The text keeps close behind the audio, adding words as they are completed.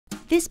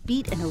This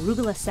beet and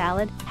arugula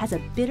salad has a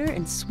bitter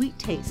and sweet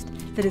taste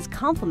that is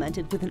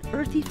complemented with an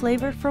earthy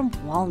flavor from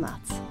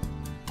walnuts.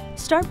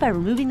 Start by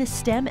removing the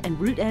stem and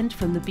root end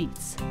from the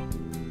beets.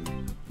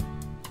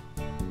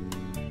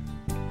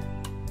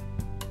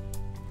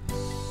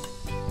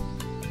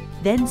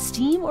 Then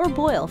steam or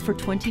boil for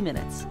 20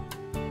 minutes.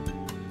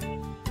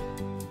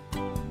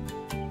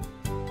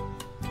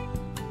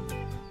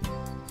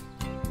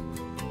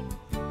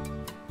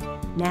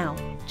 Now,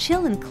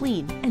 chill and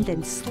clean, and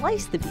then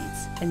slice the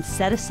beets and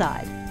set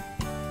aside.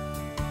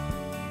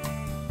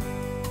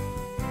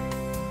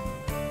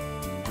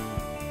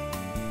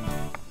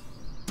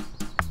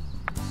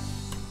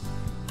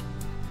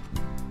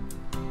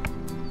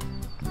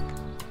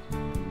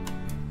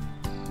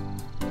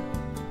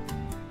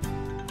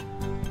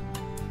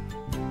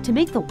 To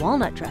make the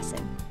walnut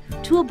dressing,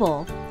 to a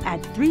bowl,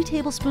 add 3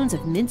 tablespoons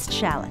of minced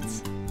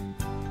shallots,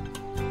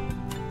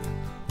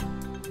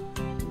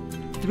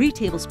 3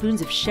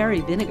 tablespoons of sherry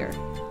vinegar,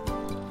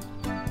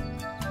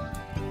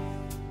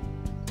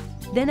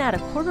 then add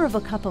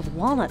 1/4 cup of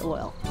walnut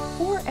oil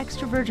or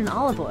extra virgin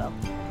olive oil,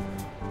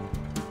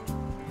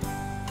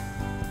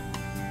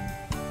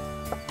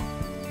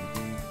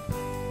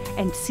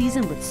 and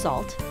season with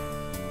salt,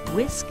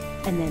 whisk,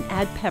 and then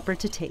add pepper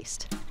to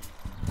taste.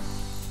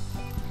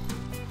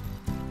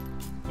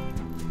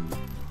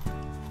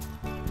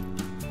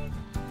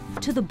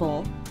 To the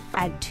bowl,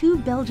 add 2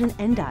 Belgian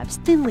endives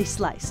thinly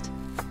sliced.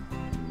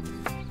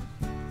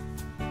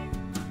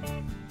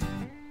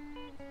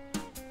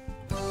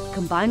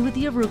 Combine with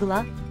the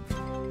arugula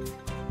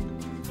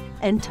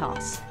and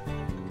toss.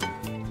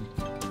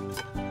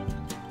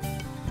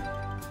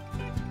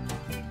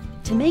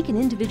 To make an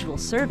individual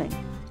serving,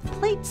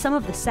 plate some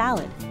of the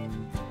salad.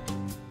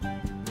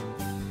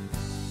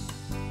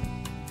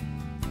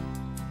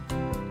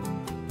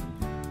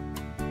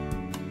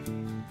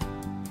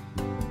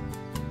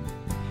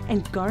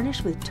 And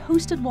garnish with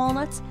toasted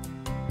walnuts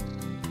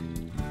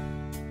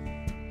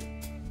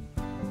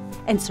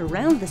and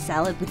surround the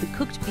salad with the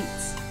cooked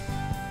beets.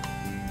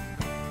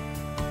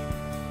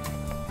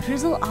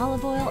 Drizzle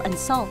olive oil and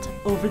salt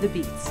over the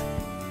beets.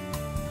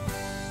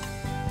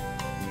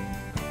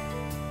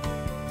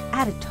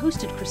 Add a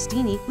toasted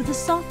crostini with a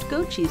soft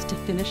goat cheese to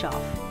finish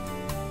off.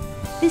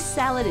 This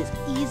salad is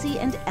easy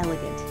and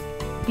elegant.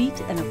 Beet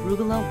and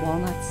arugula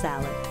walnut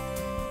salad.